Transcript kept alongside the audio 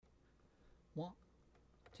One,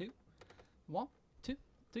 two, 1, 2,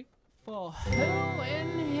 3, 4. Who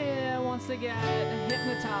in here wants to get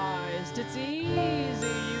hypnotized? It's easy,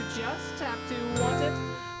 you just have to want it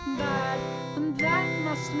bad. And that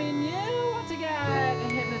must mean you want to get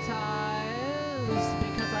hypnotized,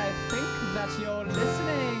 because I think that you're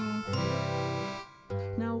listening.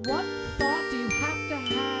 Now what thought do you have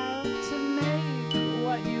to make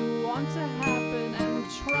what you want to happen, and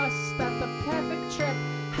trust that the perfect trip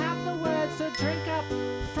have the words to drink up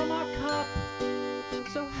from our cup?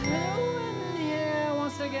 So who in here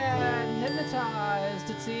wants to get hypnotized?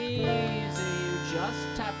 It's easy, you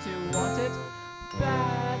just have to want it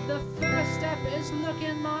bad. The first step is look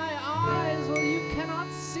in my eyes. Well, you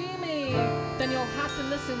cannot see me, then you'll have to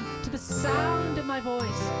listen to the sound of my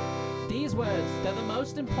voice. These words, they're the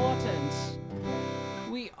most important.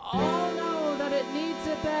 We all know that it needs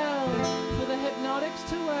a bell for the hypnotics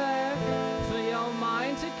to work, for your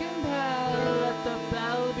mind to compel. Let the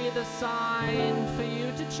bell be the sign for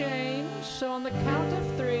you to change. So on the count of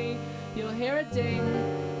 3, you'll hear a ding,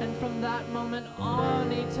 and from that moment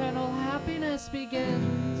on, eternal happiness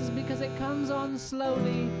begins, because it comes on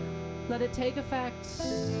slowly. Let it take effect.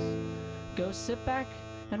 Go sit back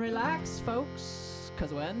and relax, folks,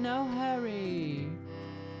 'cause we're in no hurry.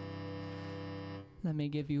 Let me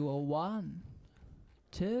give you a 1,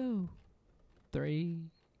 2,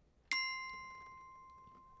 3.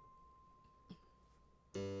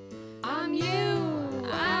 I'm you,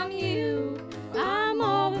 I'm you, I'm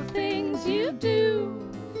all the things you do.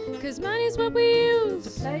 'Cause money's what we use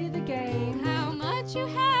To play the game, How much you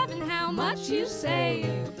have and how much you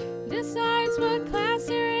save decides what class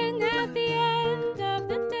you're in at the end of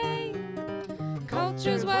the day.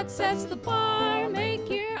 Culture's what sets the bar. Make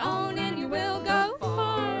your own and you will go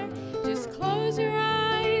far. Just close your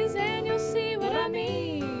eyes and you'll see what I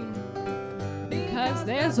mean. Because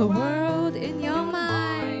there's a world in your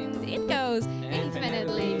mind. It goes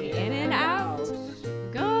infinitely in and out.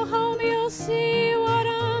 Go home, you'll see what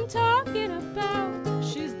I'm talking about.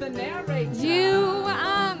 she's the narrator. You,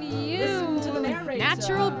 I'm you. Listen to the narrator.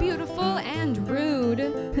 Natural, beautiful, and rude.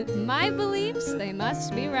 My beliefs, they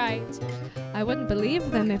must be right. I wouldn't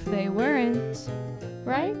believe them if they weren't.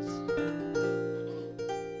 Right?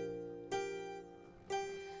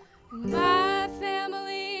 My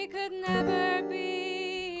family could never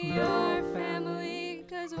be your family,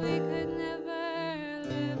 'cause we could never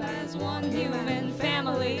live as one human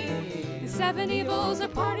family. The 7 evils are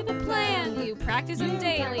part of the plan. You practice them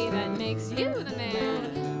daily, that makes you the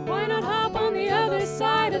man. Why not hop on the other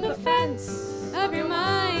side of the fence of your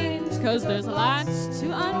mind? 'Cause there's lots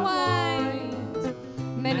to unwind,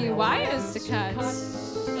 many wires to cut.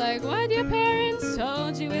 Like what your parents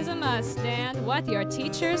told you is a must, and what your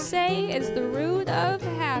teachers say is the root of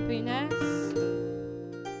happiness.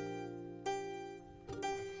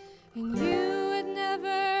 And you would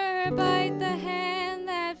never bite the hand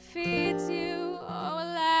that feeds you. Oh,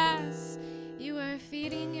 alas, you are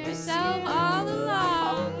feeding yourself all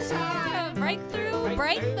along. Breakthrough,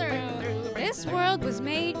 breakthrough. This world was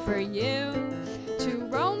made for you. To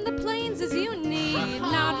roam the plains as you need,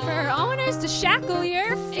 not for owners to shackle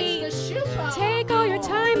your feet. Take all your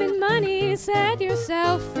time and money, set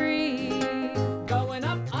yourself free. Going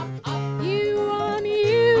up, up, up. You, I'm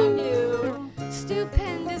you,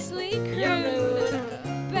 stupendously crude.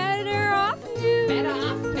 Better off new,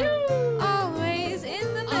 always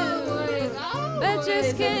in the mood, but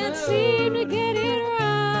just can't seem to get it right.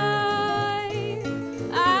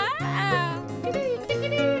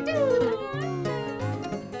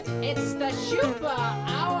 It's the super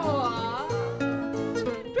hour.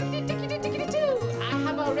 I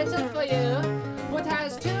have a riddle for you. What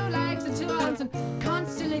has 2 legs and 2 arms and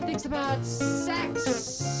constantly thinks about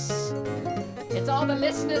sex? It's all the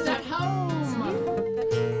listeners at home.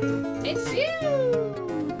 It's you.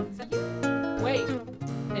 Wait,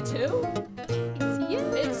 it's who? It's you.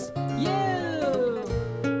 It's you.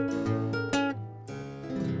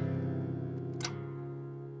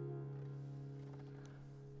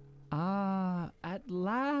 At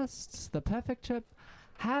last, the perfect trip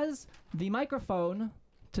has the microphone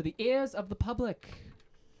to the ears of the public.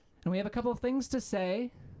 And we have a couple of things to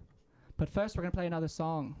say, but first we're going to play another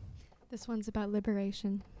song. This one's about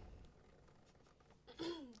liberation.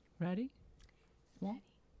 Ready? 1,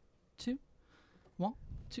 2, 1,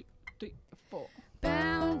 2, 3, 4.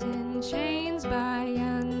 Bound in chains by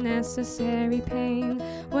unnecessary pain,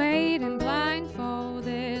 waiting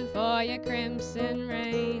blindfolded for your crimson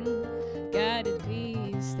rain. Gutted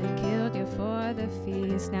beast, they killed you for the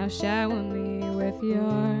feast. Now shower me with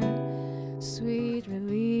your sweet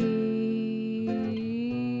release.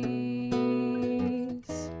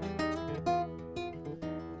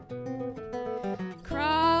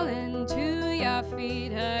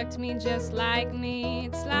 feet hooked me just like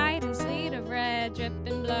meat. Sliding sleet of red,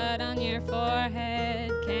 dripping blood on your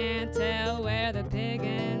forehead. Can't tell where the pig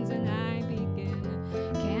ends and I begin.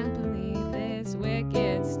 Can't believe this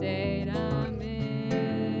wicked state I'm in.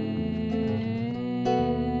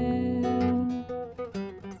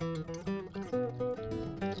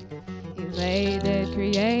 Elated,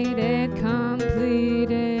 created,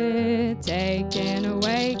 completed, taken,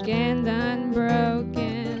 awakened,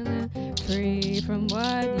 unbroken, free from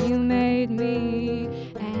what you made me,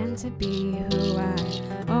 and to be who I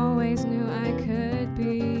always knew I could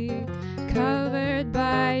be, covered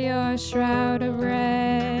by your shroud of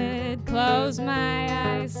red. Close my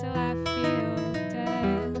eyes till I feel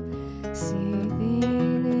dead, seething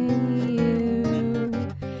in you.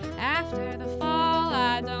 After the fall,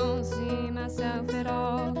 I don't see myself at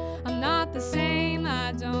all. I'm not the same,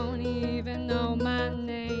 I don't even know my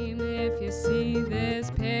name. If you see this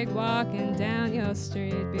pig walking down your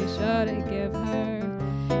street, be sure to give her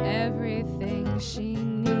everything she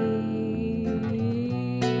needs.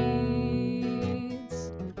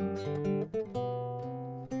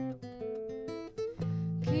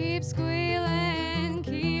 Keep squealing,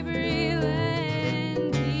 keep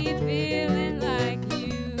reeling, keep feeling like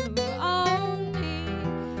you own me.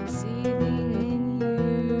 Seething in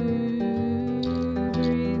you,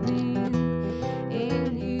 breathing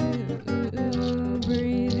in you,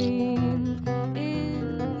 breathing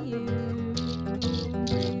in you,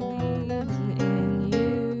 breathing in you.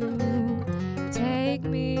 Take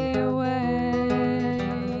me away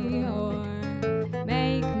or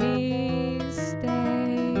make me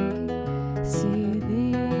stay.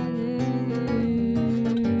 Seething in you.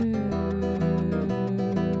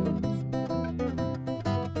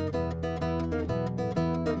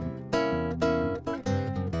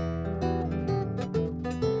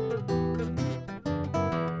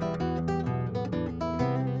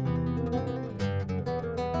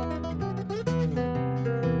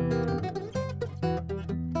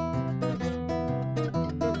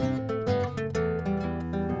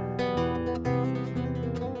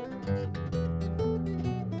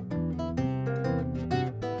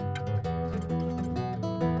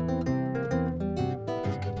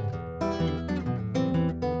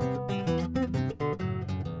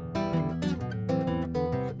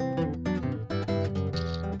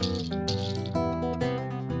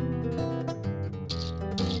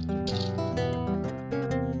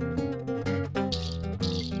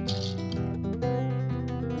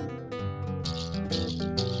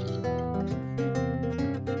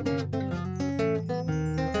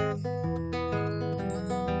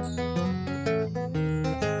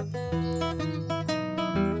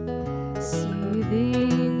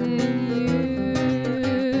 Seething in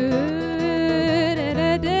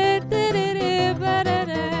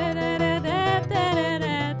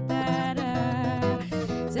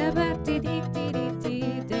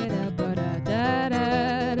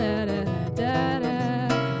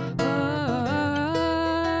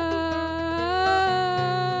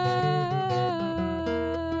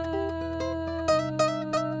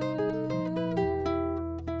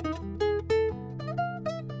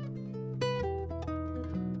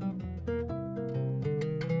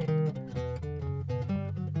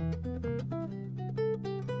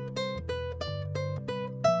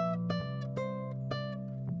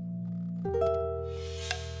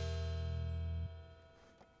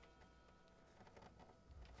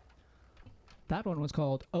That one was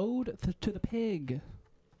called Ode to the Pig.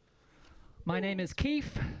 My name is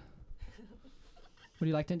Keith. Would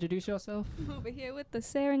you like to introduce yourself? Over here with the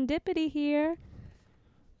serendipity here.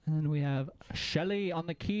 And then we have Shelly on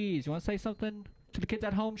the keys. You want to say something to the kids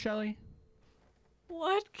at home, Shelly?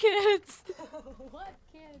 What kids? What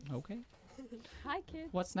kids? Okay. Hi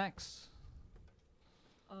kids. What's next?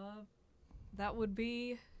 That would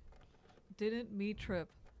be Didn't Me Trip.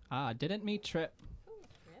 Didn't Me Trip.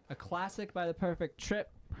 A classic by The Perfect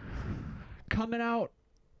Trip. Coming out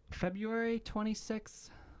February 26th.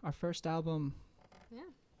 Our first album. Yeah.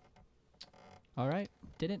 All right.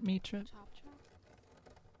 Didn't Me Trip. Chop, chop.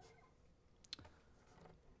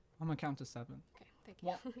 I'm going to count to 7. Okay, thank you.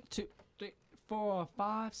 1, 2, 3, 4,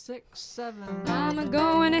 5, 6, 7. I'm a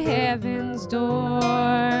going to heaven's door.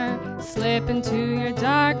 Slip into your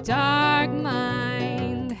dark, dark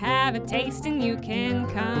mind. Have a taste and you can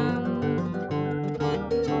come.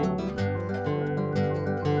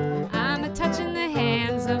 I'm a touching the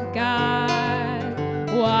hands of God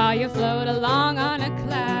while you float along on a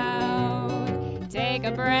cloud. Take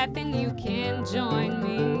a breath and you can join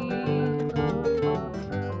me.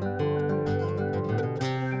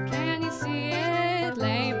 Can you see it?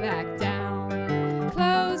 Lay back down.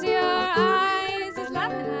 Close your eyes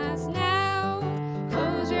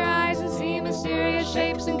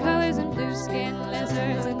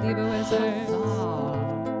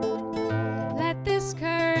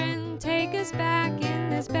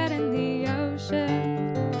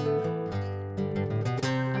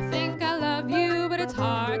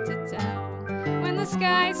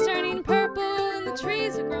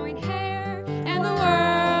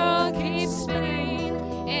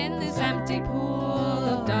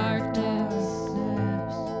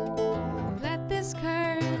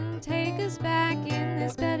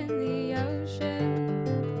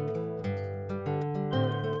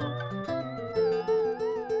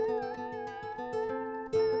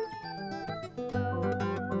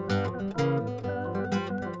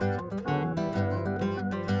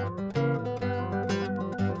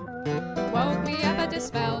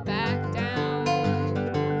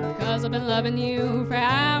Cause I've been loving you for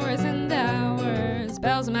hours and hours.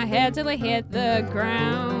 Bells in my head till I hit the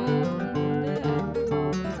ground.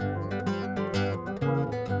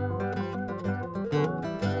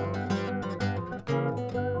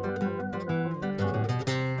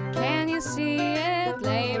 Can you see it?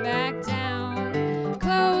 Lay back down.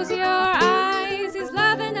 Close your eyes, he's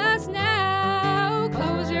loving us now.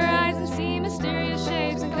 Close your eyes and see mysterious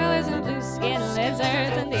shapes and colors and blue skin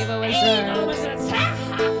lizards and evil wizards.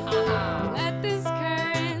 Let this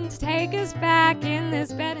current take us back in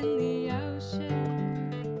this bed in the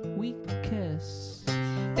ocean. We kiss.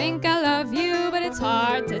 Think I love you, but it's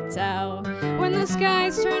hard to tell. When the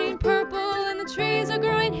sky's turning purple and the trees are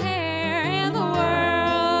growing hair and the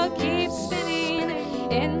world keeps spinning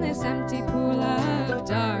in this empty pool of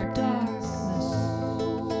darkness.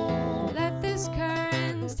 Let this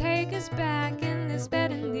current take us back in this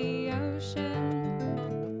bed in the ocean.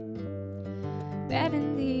 Bed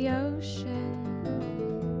in the ocean.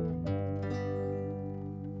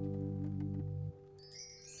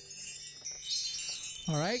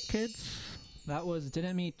 All right, kids. That was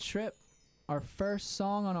Didn't Meet Trip, our first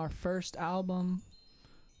song on our first album,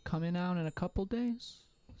 coming out in a couple days.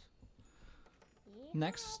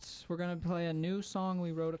 Next, we're going to play a new song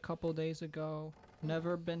we wrote a couple days ago.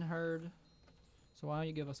 Never been heard. So why don't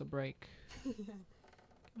you give us a break?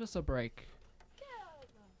 Give us a break.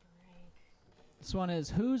 This one is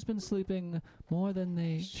Who's Been Sleeping More Than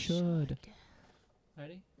They Should.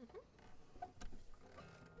 Ready?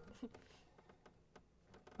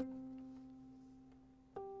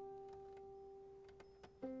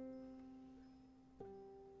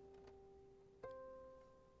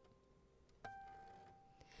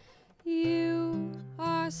 You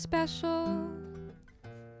are special.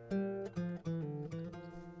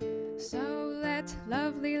 So let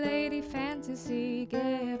lovely lady fantasy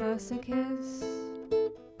give us a kiss.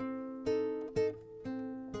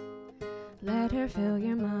 Let her fill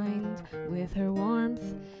your mind with her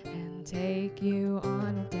warmth and take you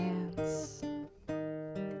on a dance,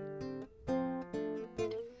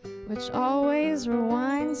 which always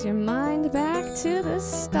rewinds your mind back to the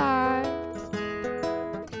start.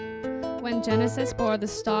 When Genesis bore the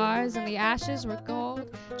stars and the ashes were gold,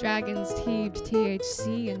 dragons heaved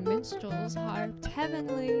THC and minstrels harped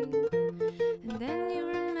heavenly. And then you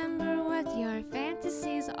remember what your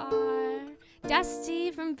fantasies are.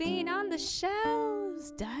 Dusty from being on the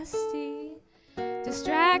shelves, dusty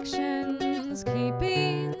distractions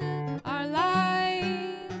keeping our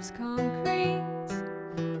lives concrete.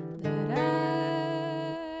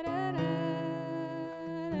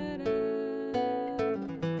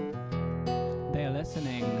 They're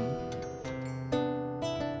listening.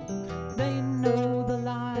 They know the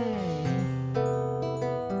lie.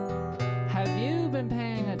 Have you been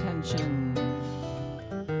paying attention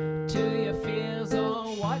to your fears or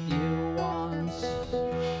what you want?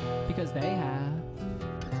 Because they have.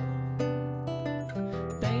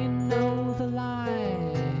 They know the lie.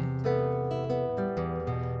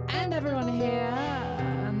 And everyone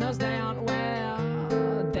here knows they aren't where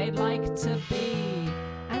they'd like to be.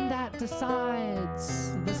 And that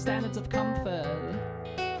decides the standards of comfort.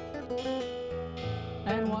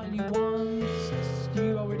 And what you want,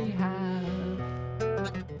 you already have.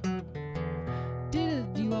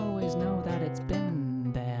 Did you always know that it's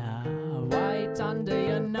been there, right under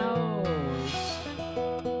your nose?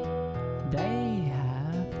 They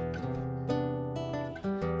have.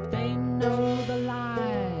 They know the lie.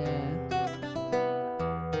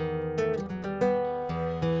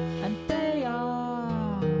 And they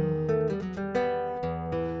are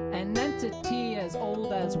an entity as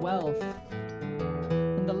old as wealth.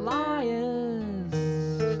 And the lie is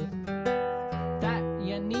that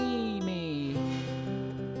you need me.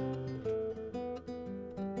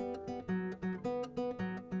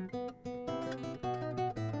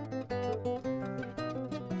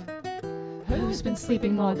 Who's been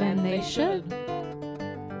sleeping more than they should?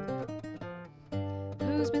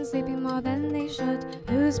 Who's been sleeping more than they should?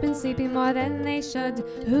 Who's been sleeping more than they should?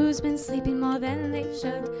 Who's been sleeping more than they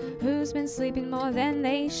should? Who's been sleeping more than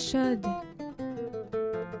they should?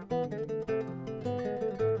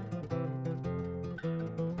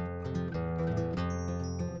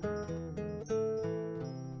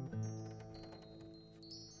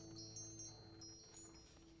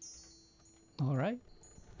 All right.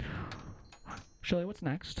 Shirley, what's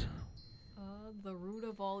next? The root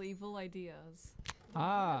of all evil ideas.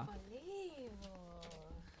 Ah.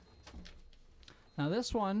 Now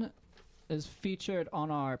this one is featured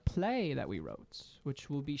on our play that we wrote, which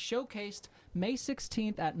will be showcased May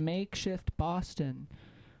 16th at Makeshift Boston.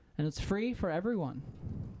 And it's free for everyone.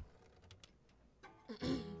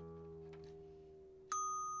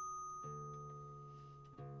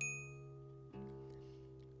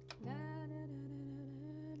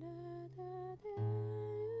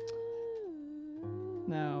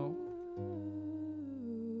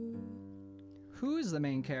 Who is the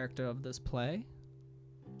main character of this play?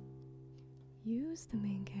 You's the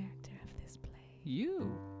main character of this play.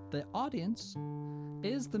 You, the audience,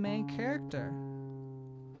 is the main character.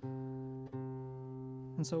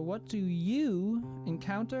 And so what do you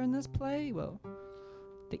encounter in this play? Well,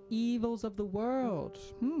 the evils of the world.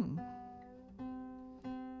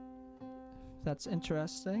 If that's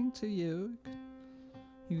interesting to you,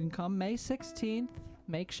 you can come May 16th,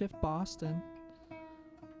 Makeshift Boston,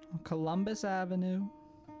 on Columbus Avenue.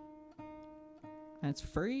 And it's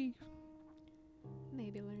free.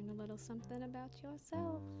 Maybe learn a little something about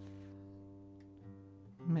yourself.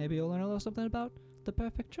 Maybe you'll learn a little something about the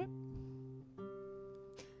perfect trip.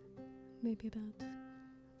 Maybe about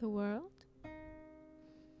the world.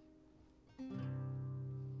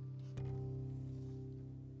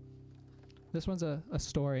 This one's a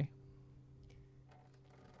story.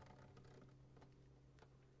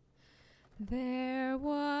 There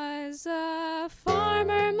was a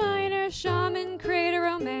farmer, miner, shaman, creator,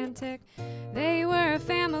 romantic. They were a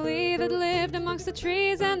family that lived amongst the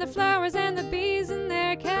trees and the flowers and the bees in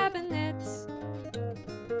their cabinets.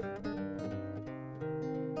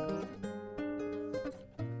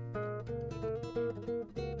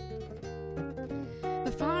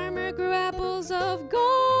 The farmer grew apples of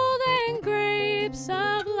gold and grapes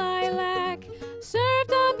of lilac,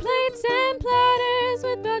 served on plates and platters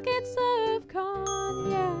with buckets of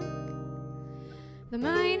cognac. The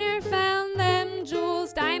miner found them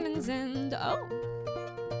jewels, diamonds, and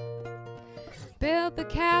built the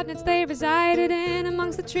cabinets they resided in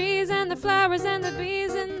amongst the trees and the flowers and the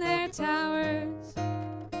bees in their towers.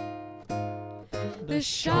 The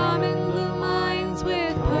shaman blew minds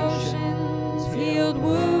with potions, healed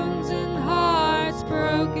wounds and hearts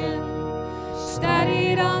broken,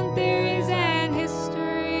 studied on theories and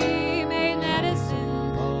history, made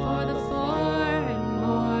medicine for the poor and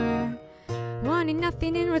more. Wanting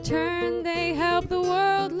nothing in return, they helped the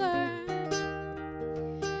world learn.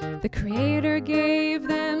 The Creator gave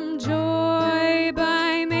them joy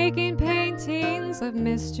by making paintings of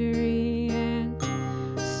mystery and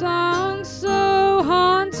songs so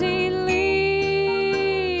hauntingly.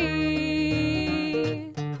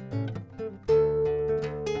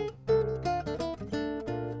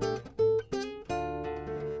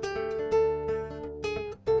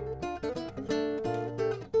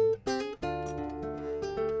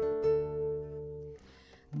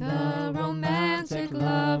 The romantic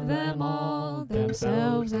love them all,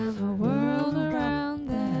 themselves and the world around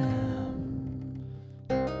them.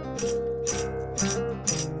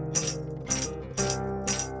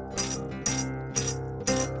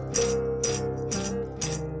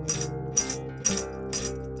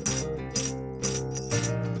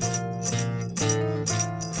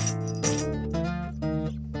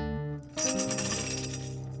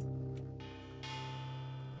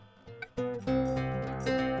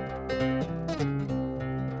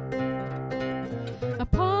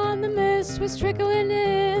 Upon the mist was trickling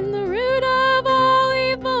in, the root of all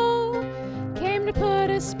evil came to put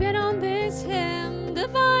a spin on this hymn,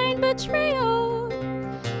 divine betrayal.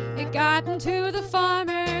 It got into the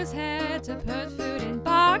farmer's head to put food in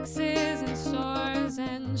boxes and stores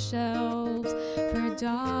and shelves for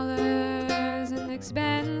dollars and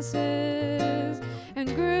expenses, and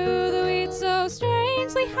grew the wheat so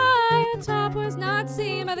strangely high the top was not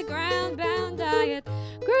seen by the ground-bound diet.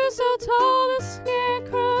 Grew so tall the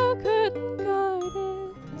scarecrow couldn't guard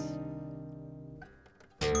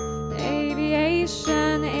it. The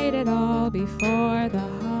aviation ate it all before the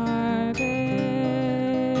harvest.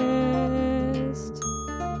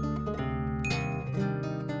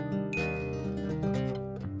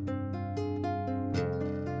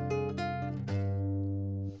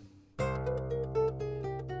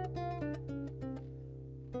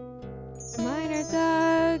 Miner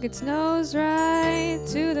dug its nose right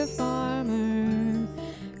to the farmer.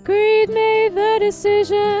 Greed made the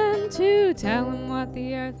decision to tell him what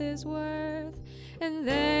the earth is worth, and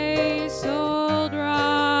they sold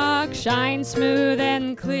rock, shine smooth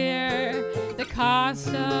and clear. The cost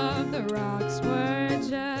of the rocks were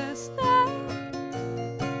just that.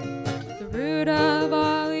 The root of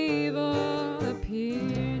all evil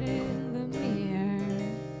appeared in the mirror.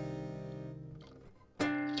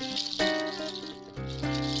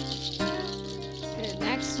 It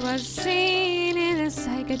next was seen in a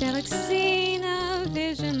psychedelic scene of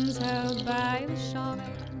visions held by the shaman.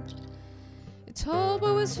 It told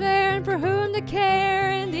what was fair and for whom to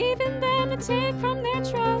care, and even them to take from their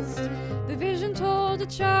trust. The vision told to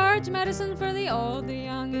charge medicine for the old, the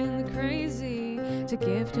young, and the crazy, to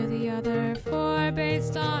give to the other, for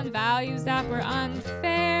based on values that were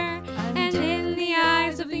unfair, and in the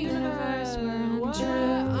eyes of the universe were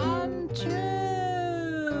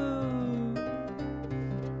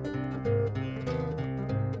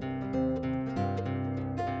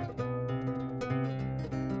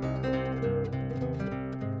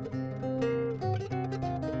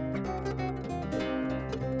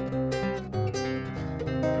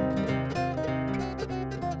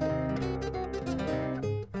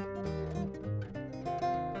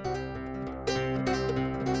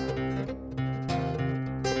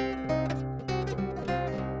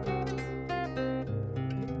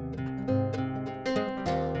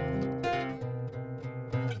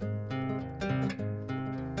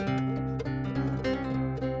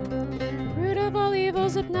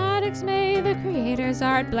hypnotics made the creator's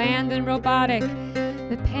art bland and robotic.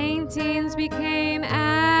 The paintings became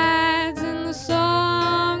ads and the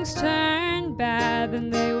songs turned bad,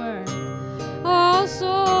 and they were all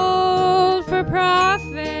sold for profit.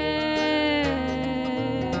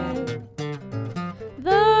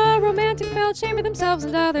 The romantic felt chambered themselves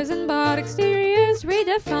and others and bought exteriors,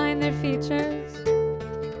 redefined their features.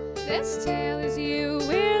 This tale is you,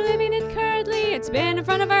 we're living it currently. It's been in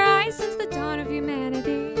front of our eyes since the dawn of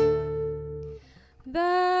humanity. The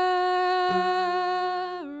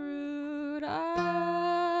root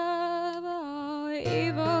of all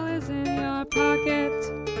evil is in your pocket.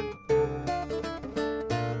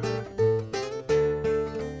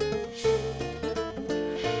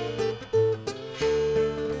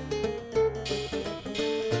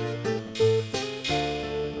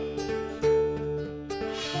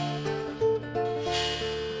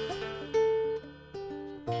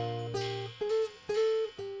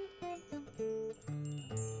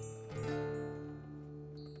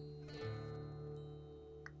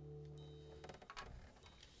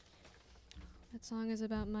 That song is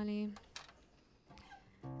about money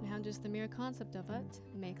and how just the mere concept of it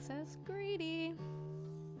makes us greedy.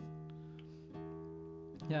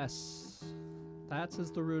 Yes, that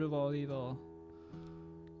is the root of all evil.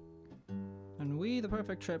 And we, the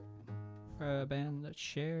Perfect Trip, are a band that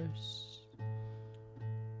shares.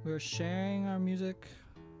 We're sharing our music,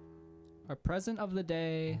 our present of the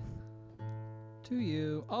day, to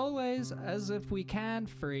you, always as if we can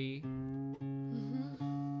free.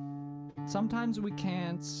 Sometimes we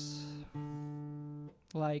can't.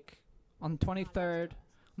 Like on the 23rd.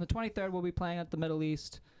 On the 23rd, we'll be playing at the Middle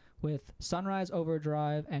East with Sunrise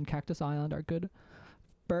Overdrive and Cactus Island, our good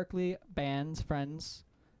Berkeley bands, friends.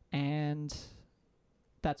 And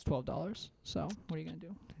that's $12. So what are you going to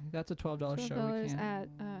do? That's a $12 show. $12 at,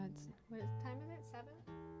 what time is it?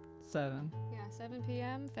 7? Yeah, 7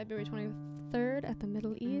 p.m., February 23rd at the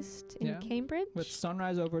Middle East in Cambridge. With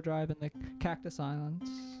Sunrise Overdrive and the Cactus Islands.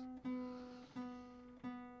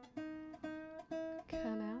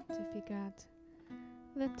 Come out if you got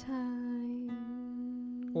the time.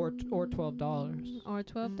 Or $12. Or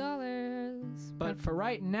 $12. But for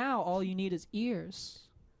right now, all you need is ears.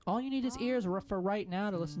 All you need is ears for right now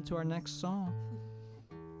to listen to our next song.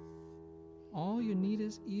 All you need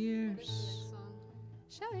is ears.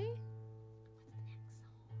 Shelly?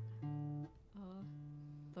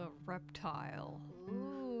 The Reptile.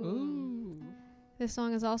 Ooh. This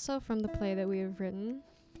song is also from the play that we have written.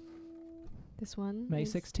 This one. May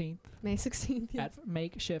 16th. May 16th, yes. At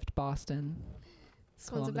Makeshift Boston.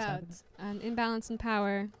 This one's about an imbalance in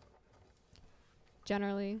power,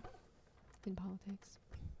 generally, in politics.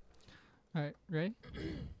 All right, ready?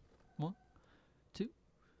 1, 2,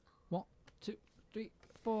 1, 2, 3,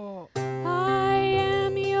 4. I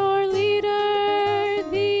am your leader,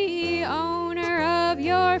 the owner of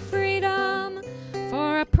your freedom.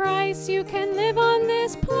 For a price you can live on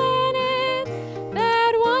this planet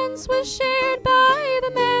that once was shared by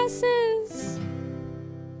the masses.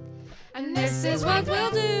 And this is what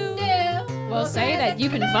we'll do. We'll say that you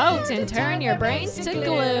can vote and turn your brains to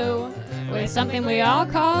glue with something we all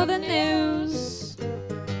call the news.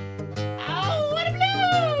 Oh, what a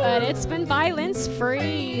blues! But it's been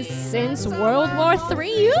violence-free since World War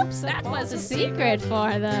III. Oops, that was a secret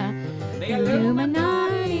for the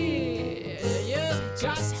Illuminati.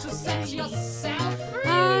 Just to set yourself free.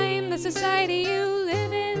 I'm the society you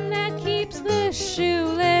live in that keeps the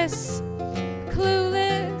shoeless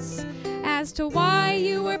clueless as to why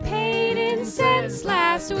you were paid in cents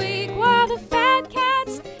last week while the fat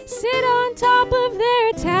cats sit on top of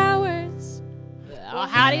their towers. Oh,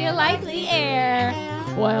 how do you like the air?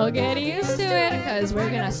 Well, get used to it, 'cause we're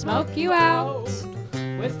gonna smoke you out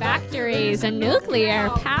with factories and nuclear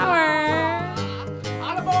power.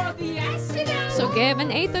 So give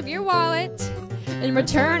an eighth of your wallet. In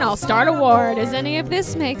return, I'll start a war. Does any of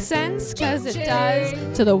this make sense? 'Cause it does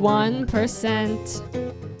to the 1%.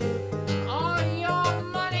 All your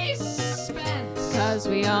money's spent. 'Cause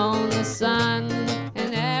we own the sun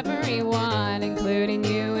and everyone, including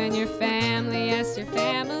you and your family. Yes, your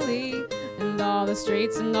family. And all the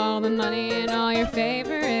streets and all the money and all your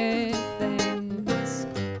favorite things.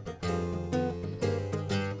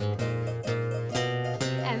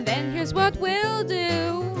 And then here's what we'll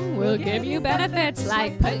do. We'll give you benefits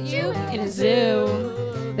like put you in a zoo.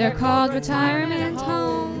 They're called retirement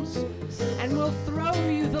homes. And we'll throw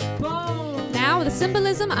you the bone. Now the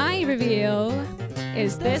symbolism I reveal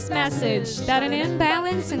is this message that an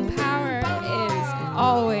imbalance in power is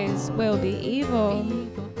always will be evil.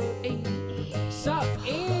 Sup,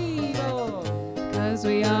 evil. 'Cause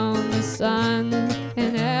we own the sun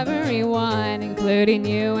and including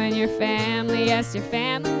you and your family, yes, your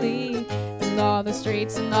family. And all the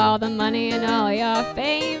streets and all the money and all your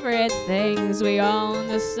favorite things. We own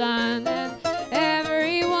the sun and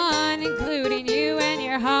everyone, including you and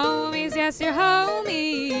your homies, yes, your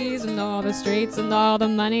homies. And all the streets and all the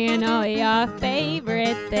money and all your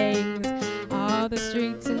favorite things. All the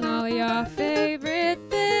streets and all your favorite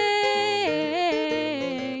things.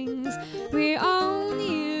 We own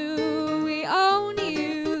you, we own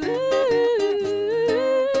you.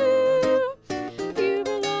 You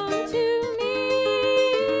belong to me.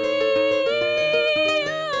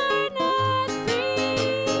 You're not free.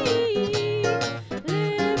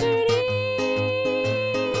 Liberty.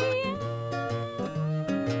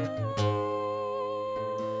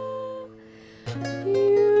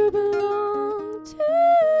 You belong to me.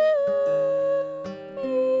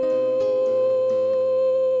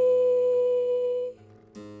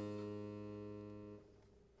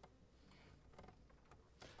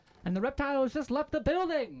 And the reptile has just left the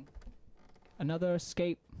building. Another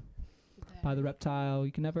escape by the reptile.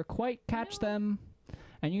 You can never quite catch them,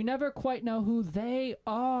 and you never quite know who they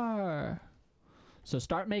are. So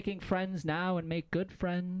start making friends now and make good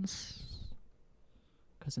friends.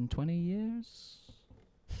 Because in 20 years,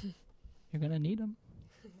 you're going to need them.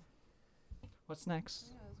 What's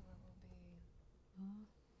next?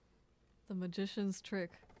 The magician's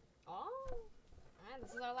trick. Oh, and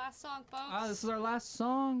this is our last song, folks. Ah, this is our last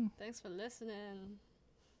song. Thanks for listening.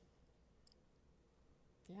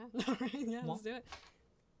 Yeah, all right, yeah, let's do it.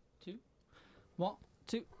 1,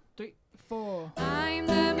 2, 3, 4. I'm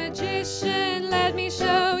the magician, let me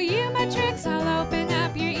show you my tricks. I'll open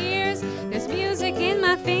up your ears. There's music in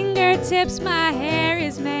my fingertips. My hair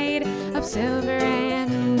is made of silver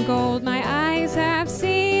and gold. My eyes have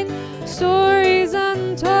seen stories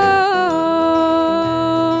untold.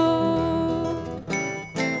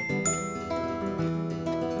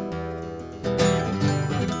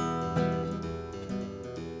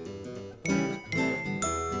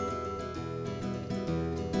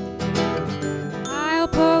 I'll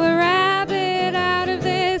pull a rabbit out of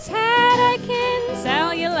this hat. I can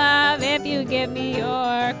sell you love if you give me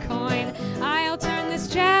your coin. I'll turn this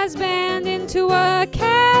jazz band into a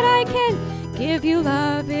cat. I can give you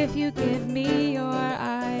love if you give me your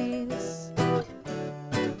eyes.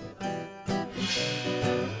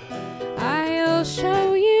 I'll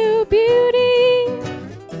show you beauty,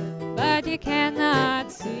 but you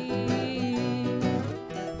cannot see,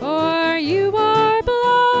 for you are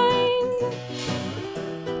blind.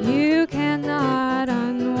 You cannot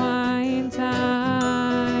unwind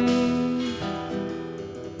time.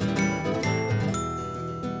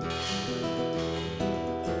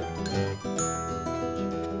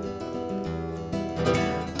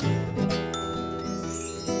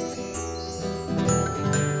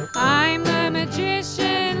 I'm the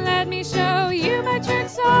magician, let me show you my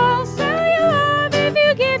tricks. I'll sell you love if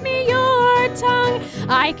you give me your tongue.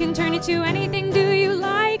 I can turn it to anything. Do you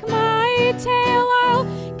like my tail? I'll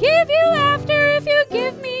give you laughter if you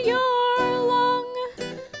give me your lung.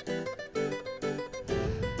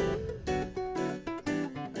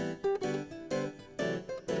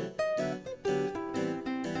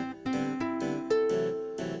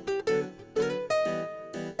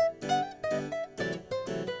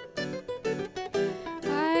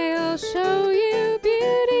 I'll show you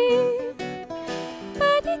beauty,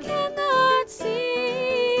 but you cannot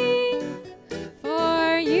see,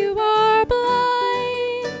 for you are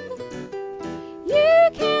blind. You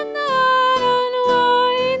cannot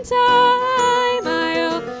unwind time.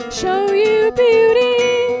 I'll show you beauty.